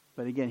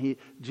 But again,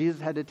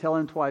 Jesus had to tell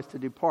him twice to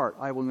depart.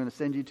 I'm going to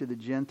send you to the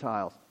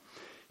Gentiles.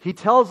 He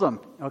tells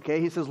them,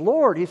 okay, he says,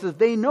 Lord, he says,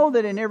 they know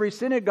that in every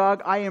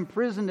synagogue I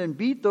imprisoned and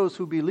beat those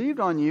who believed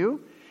on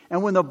you.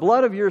 And when the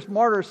blood of your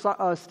martyr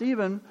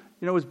Stephen,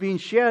 was being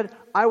shed,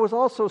 I was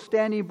also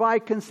standing by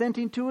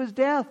consenting to his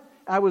death.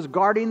 I was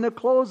guarding the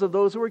clothes of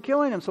those who were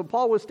killing him. So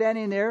Paul was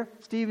standing there.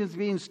 Stephen's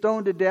being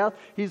stoned to death.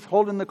 He's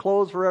holding the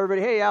clothes for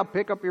everybody. Hey, I'll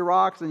pick up your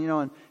rocks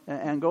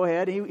and go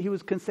ahead. He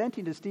was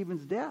consenting to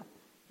Stephen's death.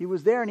 He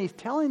was there and he's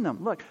telling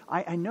them, look,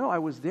 I know I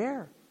was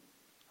there.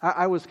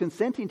 I was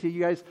consenting to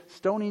you guys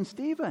stoning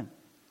Stephen.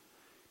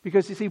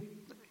 Because you see,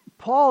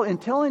 Paul, in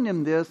telling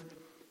them this,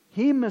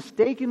 he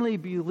mistakenly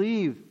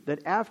believed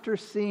that after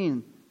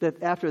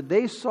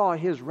they saw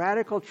his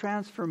radical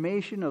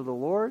transformation of the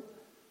Lord,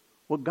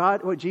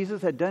 what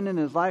Jesus had done in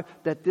his life,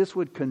 that this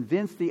would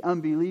convince the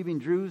unbelieving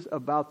Jews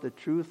about the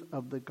truth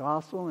of the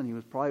gospel. And he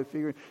was probably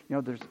figuring,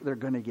 they're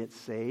going to get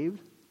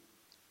saved.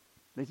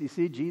 But you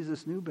see,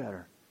 Jesus knew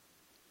better.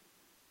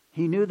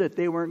 He knew that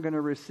they weren't going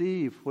to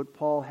receive what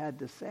Paul had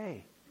to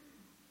say.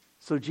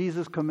 So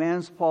Jesus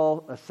commands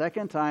Paul a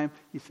second time.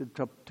 He said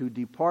to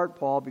depart,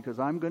 Paul, because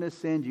I'm going to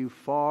send you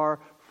far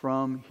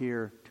from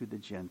here to the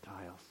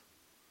Gentiles.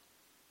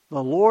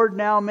 The Lord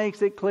now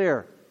makes it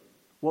clear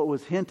what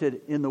was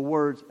hinted in the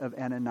words of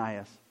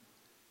Ananias.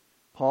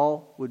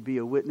 Paul would be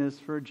a witness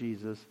for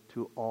Jesus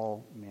to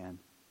all men,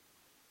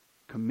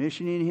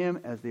 commissioning him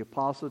as the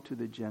apostle to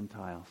the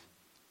Gentiles.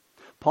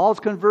 Paul's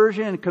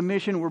conversion and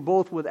commission were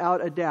both,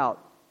 without a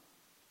doubt,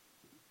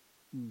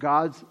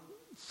 God's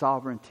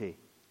sovereignty.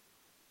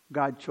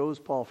 God chose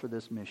Paul for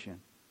this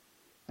mission.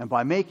 And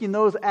by making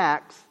those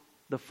acts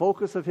the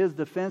focus of his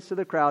defense to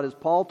the crowd, as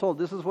Paul told,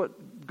 this is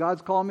what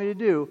God's called me to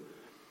do,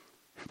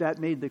 that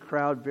made the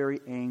crowd very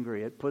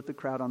angry. It put the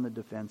crowd on the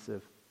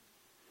defensive.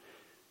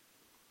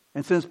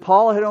 And since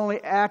Paul had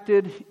only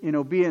acted in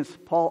obedience,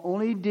 Paul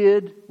only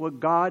did what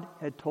God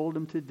had told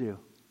him to do.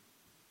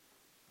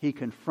 He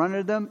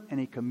confronted them and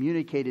he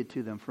communicated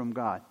to them from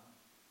God.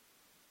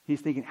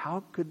 He's thinking,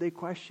 how could they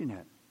question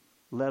it,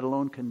 let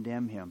alone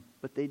condemn him?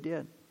 But they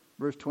did.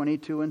 Verse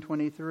 22 and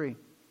 23.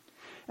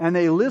 And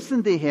they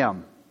listened to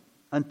him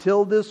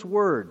until this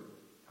word.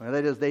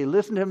 That is, they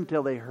listened to him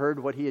until they heard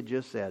what he had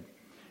just said.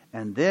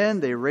 And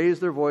then they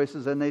raised their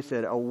voices and they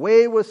said,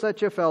 away with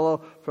such a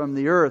fellow from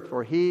the earth,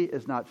 for he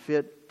is not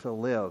fit to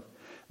live.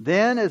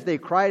 Then, as they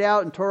cried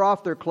out and tore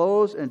off their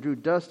clothes and drew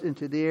dust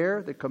into the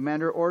air, the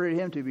commander ordered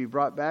him to be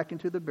brought back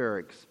into the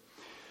barracks.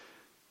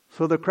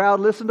 So the crowd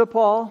listened to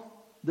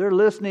Paul. They're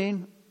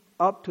listening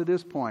up to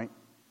this point.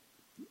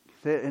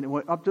 And it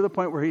went up to the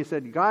point where he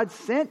said, God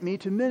sent me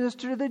to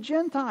minister to the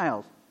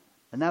Gentiles.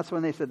 And that's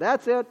when they said,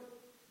 that's it.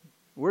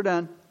 We're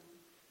done.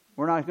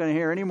 We're not going to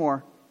hear any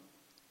more.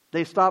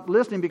 They stopped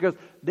listening because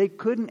they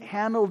couldn't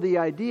handle the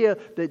idea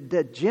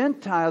that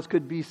Gentiles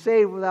could be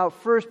saved without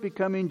first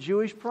becoming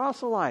Jewish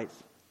proselytes.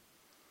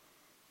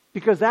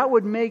 Because that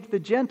would make the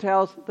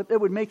Gentiles,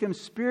 it would make them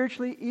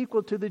spiritually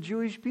equal to the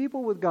Jewish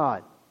people with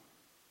God.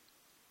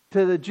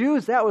 To the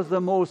Jews, that was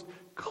the most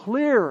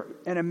clear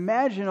and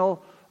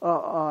imaginable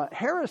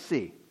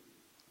heresy.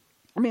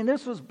 I mean,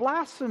 this was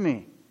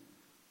blasphemy.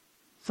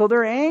 So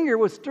their anger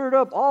was stirred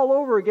up all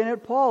over again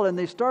at Paul, and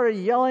they started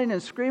yelling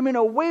and screaming,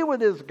 away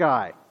with this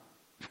guy.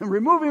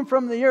 Remove him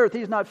from the earth.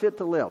 He's not fit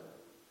to live.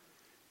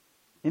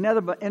 In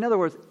other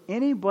words,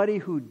 anybody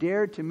who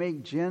dared to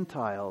make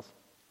Gentiles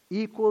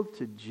equal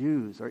to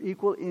Jews, or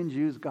equal in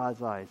Jews'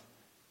 God's eyes,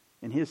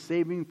 in his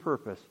saving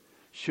purpose,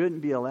 shouldn't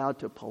be allowed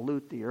to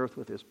pollute the earth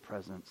with his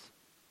presence.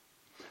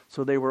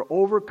 So they were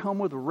overcome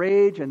with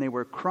rage, and they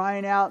were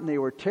crying out, and they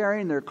were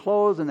tearing their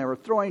clothes, and they were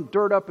throwing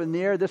dirt up in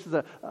the air. This is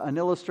an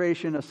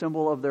illustration, a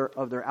symbol of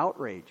their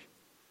outrage.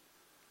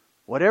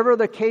 Whatever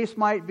the case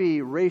might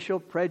be, racial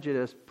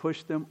prejudice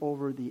pushed them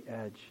over the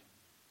edge.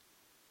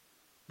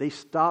 They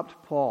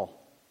stopped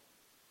Paul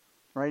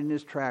right in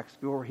his tracks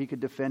before he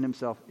could defend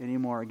himself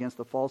anymore against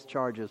the false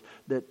charges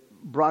that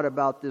brought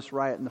about this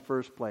riot in the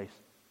first place.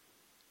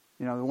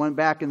 They went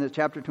back in the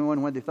chapter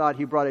 21 when they thought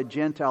he brought a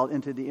Gentile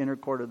into the inner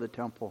court of the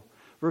temple.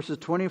 Verses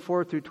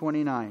 24 through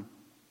 29.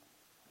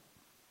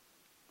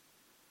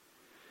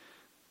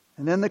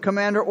 And then the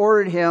commander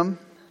ordered him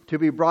to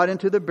be brought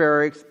into the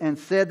barracks and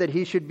said that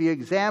he should be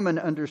examined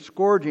under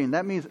scourging.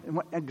 That means,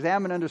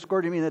 examined under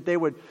scourging means that they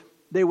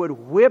would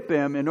whip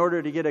him in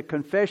order to get a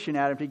confession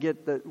out of him, to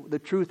get the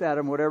truth out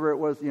of him, whatever it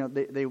was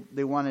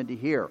they wanted to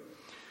hear.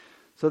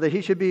 So that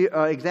he should be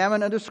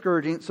examined under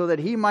scourging, so that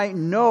he might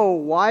know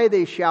why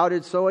they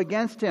shouted so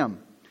against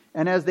him.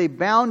 And as they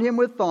bound him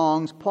with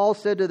thongs, Paul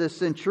said to the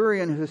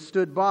centurion who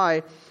stood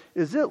by,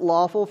 is it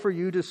lawful for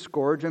you to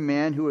scourge a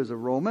man who is a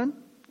Roman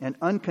and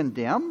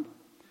uncondemned?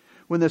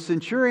 When the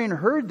centurion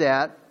heard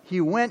that, he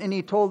went and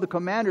he told the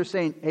commander,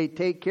 saying, hey,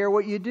 take care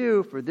what you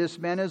do, for this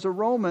man is a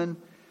Roman.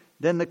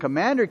 Then the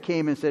commander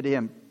came and said to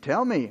him,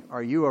 tell me,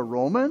 are you a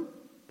Roman?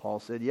 Paul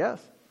said,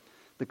 yes.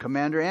 The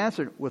commander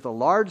answered, with a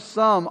large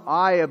sum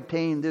I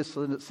obtained this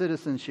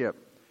citizenship.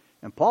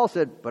 And Paul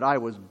said, but I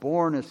was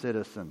born a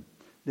citizen.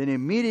 Then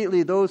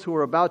immediately those who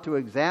were about to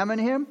examine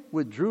him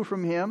withdrew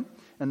from him,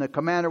 and the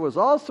commander was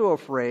also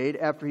afraid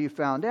after he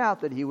found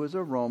out that he was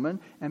a Roman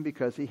and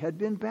because he had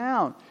been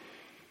bound.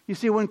 You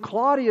see, when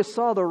Claudius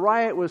saw the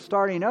riot was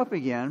starting up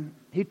again,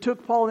 he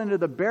took Paul into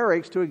the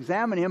barracks to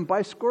examine him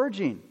by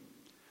scourging.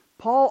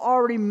 Paul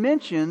already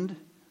mentioned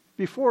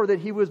before that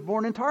he was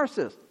born in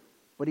Tarsus,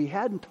 but he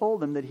hadn't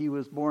told him that he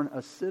was born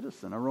a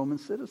citizen, a Roman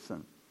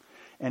citizen.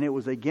 And it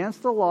was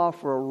against the law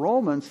for a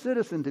Roman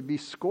citizen to be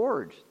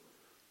scourged.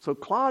 So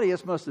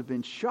Claudius must have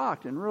been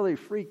shocked and really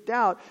freaked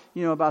out,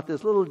 about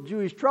this little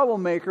Jewish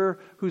troublemaker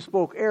who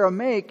spoke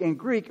Aramaic and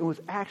Greek and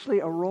was actually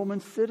a Roman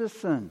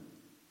citizen.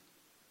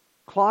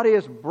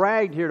 Claudius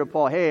bragged here to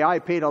Paul, hey, I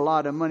paid a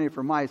lot of money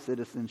for my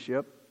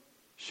citizenship,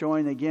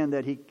 showing again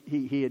that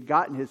he had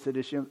gotten his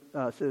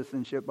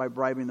citizenship by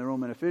bribing the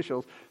Roman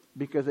officials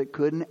because it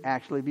couldn't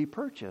actually be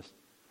purchased.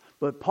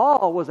 But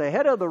Paul was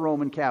ahead of the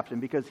Roman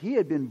captain because he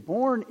had been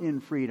born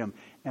in freedom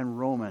and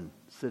Roman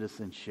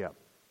citizenship.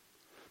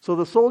 So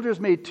the soldiers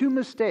made 2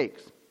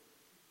 mistakes,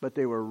 but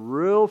they were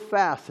real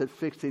fast at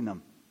fixing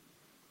them.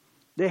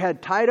 They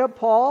had tied up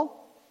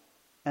Paul,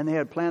 and they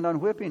had planned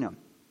on whipping him.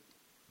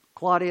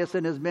 Claudius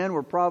and his men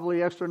were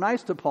probably extra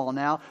nice to Paul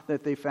now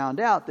that they found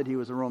out that he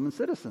was a Roman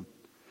citizen.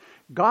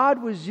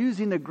 God was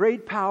using the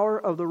great power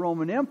of the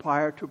Roman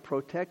Empire to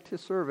protect his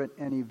servant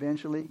and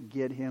eventually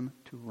get him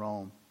to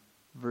Rome.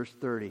 Verse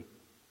 30.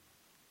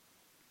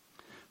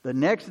 The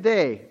next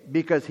day,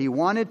 because he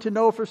wanted to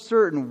know for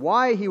certain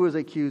why he was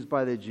accused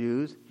by the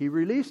Jews, he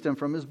released him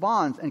from his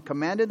bonds and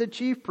commanded the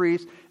chief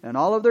priests and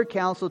all of their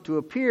council to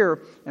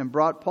appear and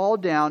brought Paul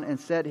down and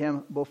set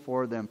him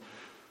before them.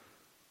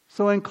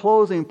 So in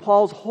closing,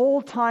 Paul's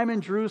whole time in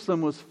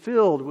Jerusalem was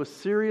filled with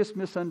serious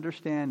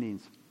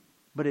misunderstandings.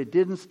 But it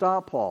didn't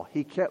stop Paul.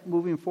 He kept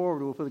moving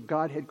forward with what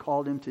God had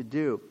called him to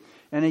do.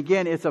 And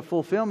again, it's a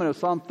fulfillment of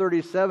Psalm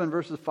 37,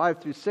 verses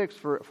 5 through 6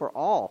 for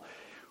all.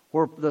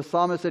 Where the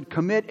psalmist said,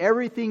 commit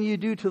everything you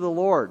do to the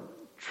Lord.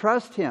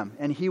 Trust Him,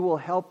 and He will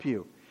help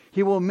you.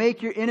 He will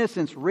make your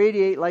innocence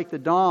radiate like the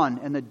dawn,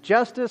 and the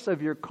justice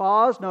of your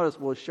cause, notice,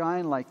 will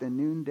shine like the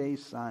noonday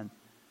sun.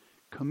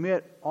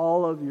 Commit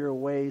all of your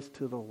ways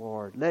to the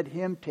Lord. Let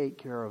Him take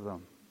care of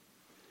them.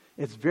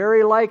 It's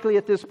very likely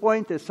at this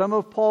point that some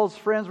of Paul's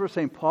friends were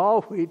saying,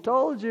 Paul, we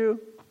told you.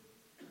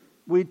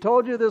 We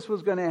told you this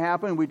was going to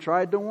happen. We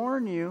tried to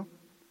warn you.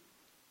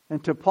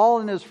 And to Paul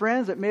and his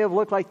friends, it may have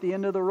looked like the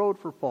end of the road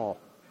for Paul.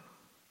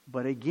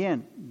 But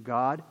again,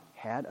 God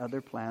had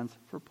other plans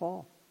for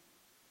Paul.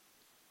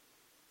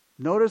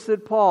 Notice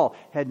that Paul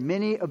had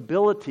many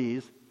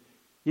abilities.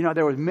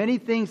 There was many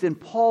things in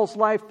Paul's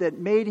life that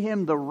made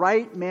him the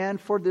right man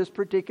for this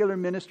particular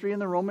ministry in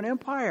the Roman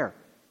Empire.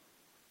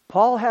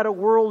 Paul had a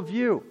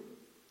worldview.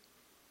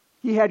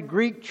 He had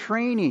Greek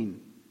training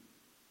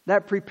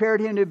that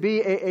prepared him to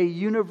be a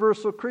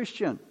universal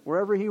Christian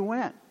wherever he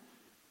went.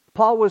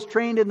 Paul was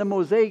trained in the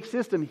Mosaic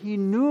system. He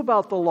knew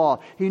about the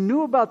law. He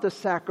knew about the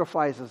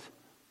sacrifices.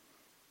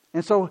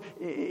 And so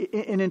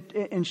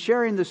in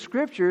sharing the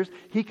Scriptures,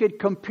 he could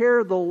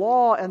compare the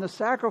law and the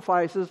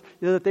sacrifices,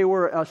 that they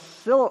were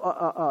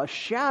a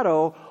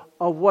shadow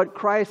of what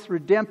Christ's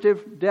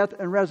redemptive death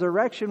and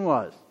resurrection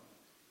was.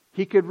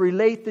 He could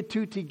relate the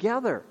two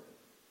together.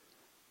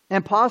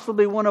 And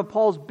possibly one of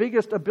Paul's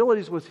biggest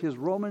abilities was his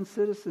Roman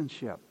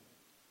citizenship,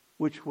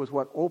 which was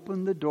what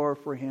opened the door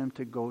for him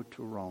to go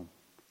to Rome.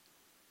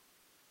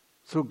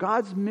 So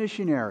God's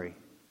missionary,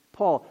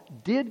 Paul,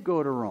 did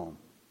go to Rome.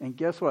 And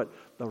guess what?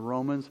 The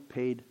Romans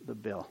paid the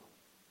bill.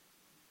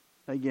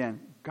 Again,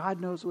 God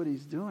knows what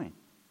He's doing.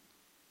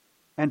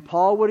 And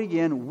Paul would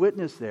again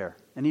witness there.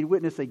 And he'd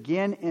witness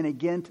again and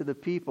again to the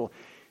people.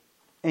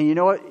 And you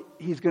know what?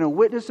 He's going to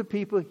witness to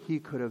people he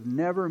could have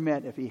never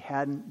met if he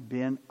hadn't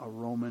been a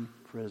Roman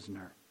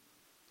prisoner.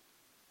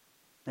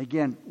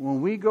 Again,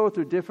 when we go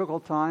through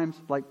difficult times,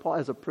 like Paul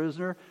as a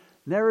prisoner,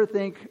 never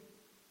think,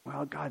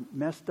 well, God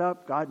messed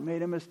up. God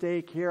made a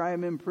mistake. Here I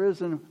am in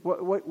prison.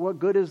 What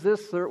good is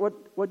this, sir?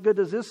 What good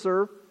does this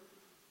serve?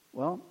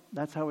 Well,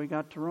 that's how we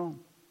got to Rome.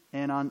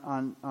 And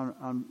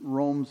on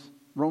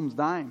Rome's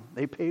dime,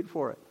 they paid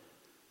for it.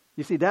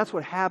 You see, that's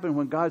what happened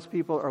when God's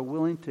people are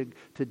willing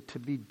to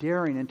be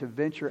daring and to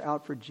venture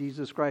out for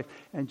Jesus Christ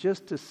and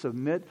just to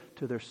submit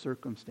to their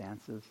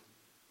circumstances.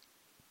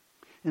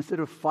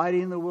 Instead of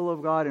fighting the will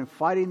of God and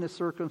fighting the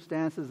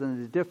circumstances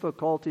and the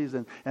difficulties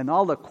and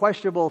all the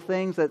questionable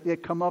things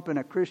that come up in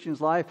a Christian's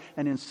life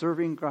and in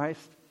serving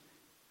Christ,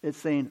 it's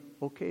saying,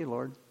 okay,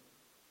 Lord,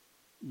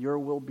 your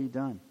will be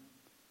done.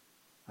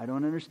 I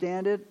don't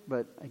understand it,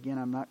 but again,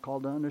 I'm not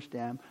called to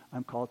understand.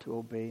 I'm called to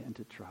obey and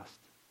to trust.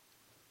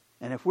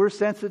 And if we're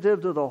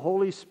sensitive to the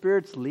Holy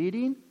Spirit's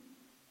leading,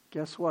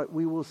 guess what?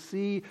 We will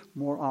see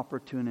more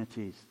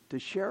opportunities to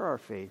share our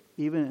faith,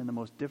 even in the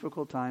most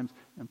difficult times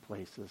and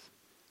places.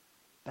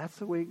 That's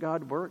the way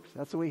God works.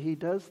 That's the way He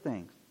does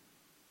things.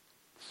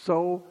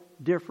 So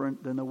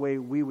different than the way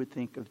we would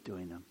think of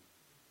doing them.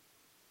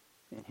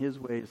 And His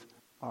ways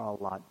are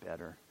a lot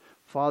better.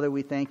 Father,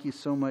 we thank You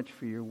so much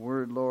for Your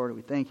word, Lord.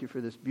 We thank You for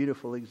this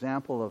beautiful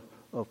example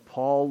of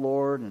Paul,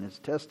 Lord, and his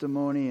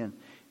testimony. And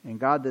And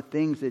God, the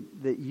things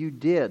that you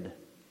did,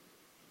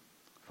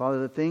 Father,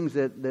 the things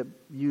that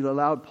you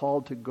allowed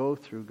Paul to go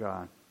through,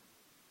 God,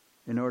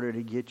 in order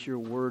to get your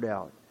word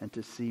out and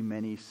to see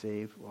many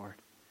saved, Lord.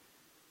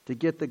 To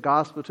get the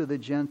gospel to the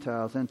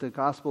Gentiles and the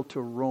gospel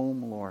to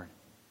Rome, Lord.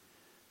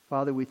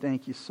 Father, we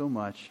thank you so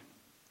much.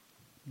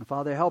 And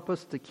Father, help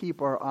us to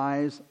keep our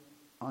eyes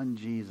on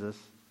Jesus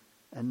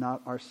and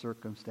not our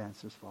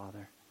circumstances,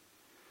 Father.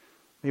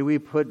 May we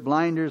put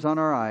blinders on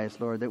our eyes,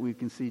 Lord, that we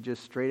can see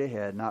just straight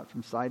ahead, not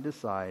from side to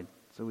side,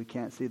 so we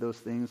can't see those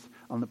things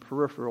on the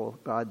peripheral,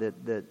 God,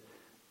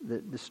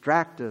 that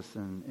distract us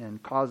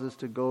and cause us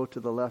to go to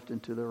the left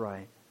and to the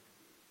right.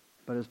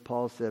 But as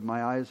Paul said,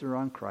 my eyes are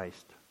on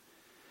Christ,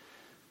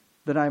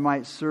 that I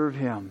might serve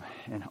Him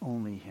and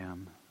only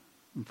Him.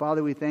 And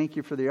Father, we thank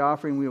you for the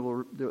offering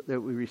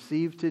that we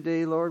received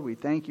today, Lord. We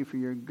thank you for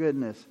your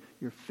goodness,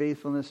 your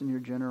faithfulness, and your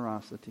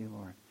generosity,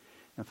 Lord.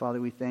 And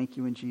Father, we thank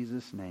you in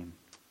Jesus' name.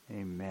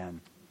 Amen.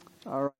 All right.